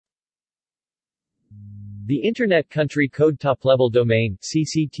The Internet Country Code Top-Level Domain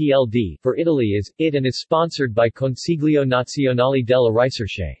 (CCTLD) for Italy is IT and is sponsored by Consiglio Nazionale della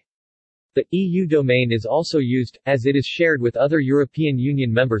Ricerca. The EU domain is also used, as it is shared with other European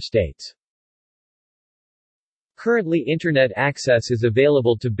Union member states. Currently, Internet access is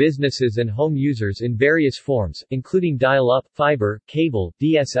available to businesses and home users in various forms, including dial-up, fiber, cable,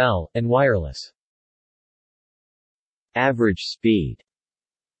 DSL, and wireless. Average speed.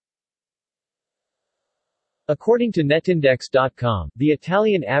 According to netindex.com, the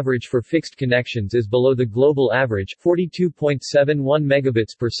Italian average for fixed connections is below the global average, 42.71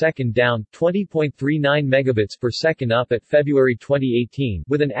 megabits per second down, 20.39 megabits per second up at February 2018,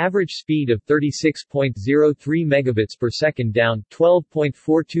 with an average speed of 36.03 megabits per second down,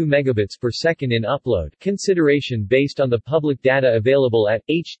 12.42 megabits per second in upload. Consideration based on the public data available at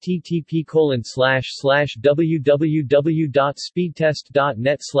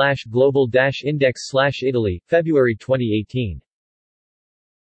http://www.speedtest.net/global-index/Italy, February 2018.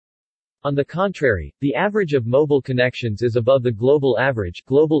 On the contrary, the average of mobile connections is above the global average,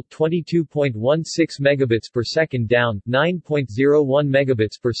 global 22.16 megabits per second down, 9.01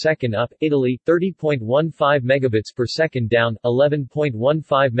 megabits per second up, Italy 30.15 megabits per second down,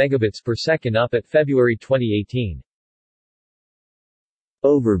 11.15 megabits per second up at February 2018.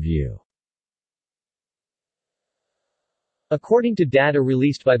 Overview. According to data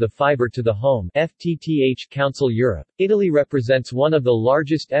released by the Fiber to the Home (FTTH) Council Europe, Italy represents one of the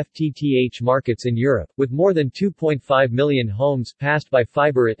largest FTTH markets in Europe, with more than 2.5 million homes passed by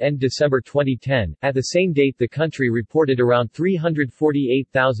fiber at end December 2010. At the same date, the country reported around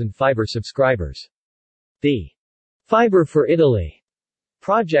 348,000 fiber subscribers. The Fiber for Italy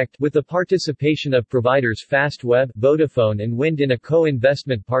project, with the participation of providers Fastweb, Vodafone and Wind in a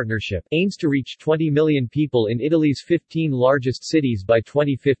co-investment partnership, aims to reach 20 million people in Italy's 15 largest cities by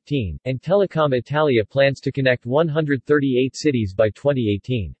 2015, and Telecom Italia plans to connect 138 cities by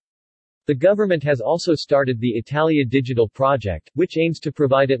 2018. The government has also started the Italia Digital Project, which aims to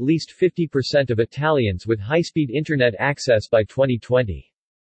provide at least 50% of Italians with high-speed internet access by 2020.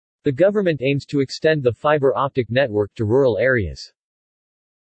 The government aims to extend the fiber optic network to rural areas.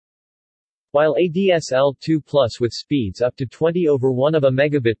 While ADSL2 Plus with speeds up to 20/1 of a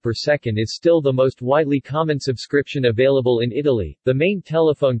megabit per second is still the most widely common subscription available in Italy, the main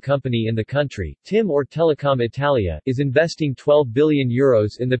telephone company in the country, TIM or Telecom Italia, is investing €12 billion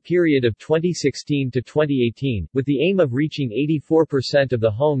in the period of 2016 to 2018, with the aim of reaching 84% of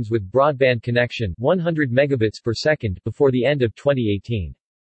the homes with broadband connection, 100 megabits per second, before the end of 2018.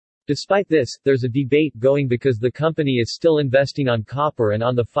 Despite this, there's a debate going because the company is still investing on copper and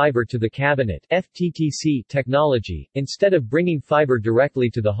on the fiber to the cabinet (FTTC) technology, instead of bringing fiber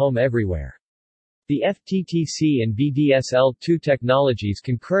directly to the home everywhere. The FTTC and VDSL2 technologies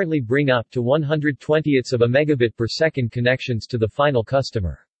can currently bring up to 1/120th of a megabit per second connections to the final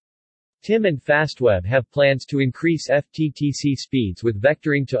customer. TIM and Fastweb have plans to increase FTTC speeds with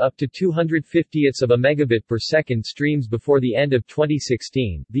vectoring to up to 250th of a megabit per second streams before the end of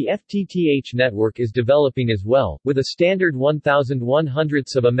 2016. The FTTH network is developing as well, with a standard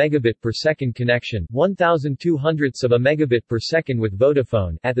 1,100th of a megabit per second connection, 1,200th of a megabit per second with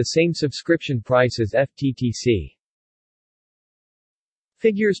Vodafone, at the same subscription price as FTTC.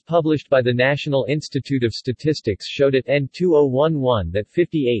 Figures published by the National Institute of Statistics showed at end 2011 that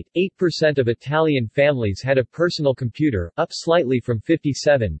 58.8% of Italian families had a personal computer, up slightly from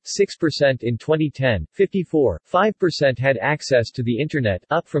 57.6% in 2010, 54.5% had access to the Internet,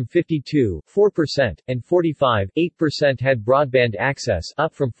 up from 52.4%, and 45.8% had broadband access,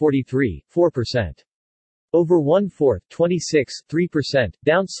 up from 43.4%. Over one-fourth, 26.3%,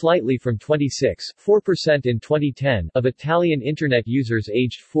 down slightly from 26.4% in 2010, of Italian Internet users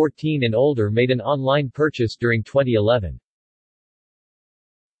aged 14 and older made an online purchase during 2011.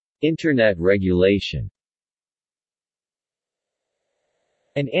 Internet regulation.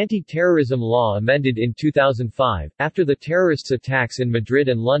 An anti-terrorism law amended in 2005, after the terrorists' attacks in Madrid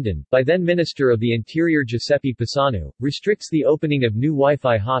and London, by then Minister of the Interior Giuseppe Pisanu, restricts the opening of new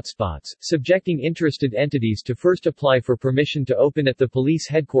Wi-Fi hotspots, subjecting interested entities to first apply for permission to open at the police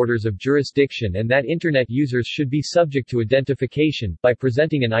headquarters of jurisdiction and that Internet users should be subject to identification, by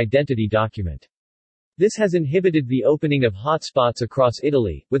presenting an identity document. This has inhibited the opening of hotspots across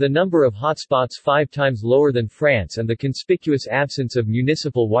Italy, with a number of hotspots 5 times lower than France and the conspicuous absence of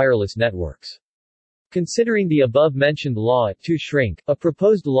municipal wireless networks. Considering the above-mentioned law to shrink, a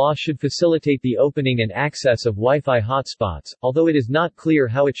proposed law should facilitate the opening and access of Wi-Fi hotspots, although it is not clear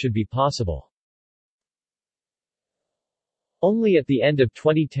how it should be possible. Only at the end of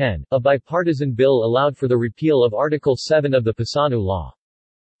 2010, a bipartisan bill allowed for the repeal of Article 7 of the Pisanu Law.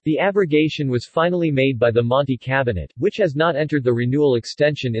 The abrogation was finally made by the Monti cabinet, which has not entered the renewal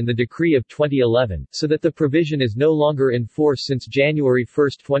extension in the decree of 2011, so that the provision is no longer in force since January 1,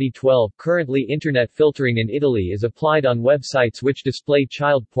 2012. Currently, internet filtering in Italy is applied on websites which display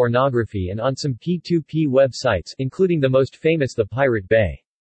child pornography and on some P2P websites, including the most famous, the Pirate Bay.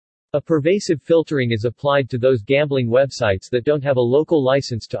 A pervasive filtering is applied to those gambling websites that don't have a local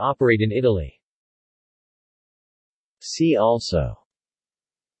license to operate in Italy. See also: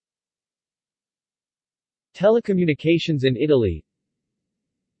 Telecommunications in Italy,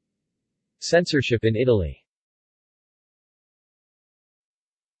 censorship in Italy.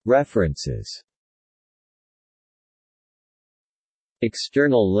 References.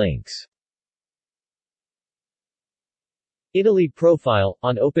 External links. Italy profile,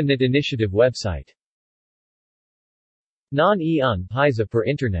 on OpenNet Initiative website. Non e un paese per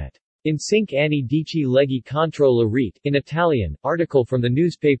internet. In 5 anni dieci leggi contro la rete, in Italian, article from the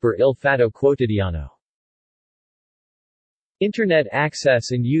newspaper Il Fatto Quotidiano. Internet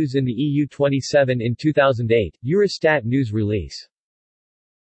access and use in the EU 27 in 2008, Eurostat news release.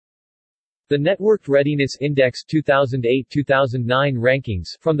 The Networked Readiness Index 2008-2009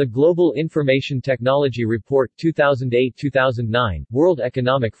 rankings, from the Global Information Technology Report 2008-2009, World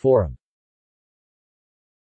Economic Forum.